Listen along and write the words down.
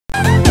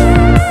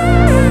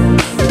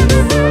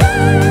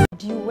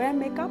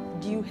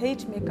you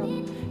hate makeup?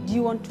 Do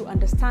you want to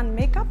understand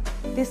makeup?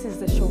 This is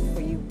the show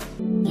for you.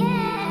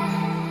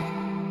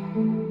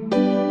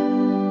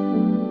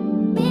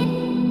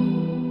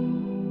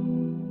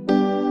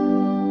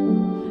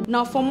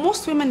 Now, for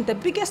most women, the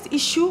biggest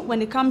issue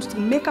when it comes to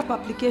makeup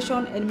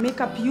application and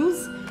makeup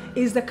use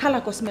is the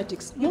color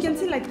cosmetics. You can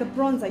see like the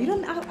bronzer. You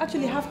don't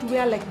actually have to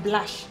wear like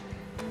blush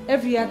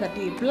every other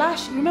day.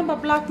 Blush, remember,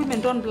 black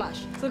women don't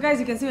blush. So guys,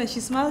 you can see when she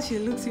smiles, she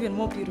looks even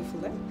more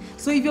beautiful. Eh?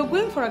 So if you're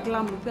going for a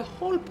glam look, the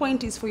whole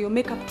point is for your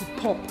makeup to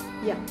pop.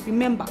 Yeah,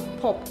 remember,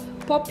 pop.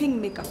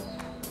 Popping makeup.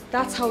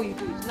 That's how you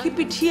do it. Keep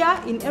it here.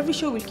 In every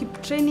show, we'll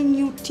keep training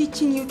you,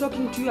 teaching you,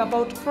 talking to you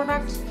about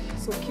products.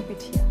 So keep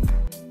it here.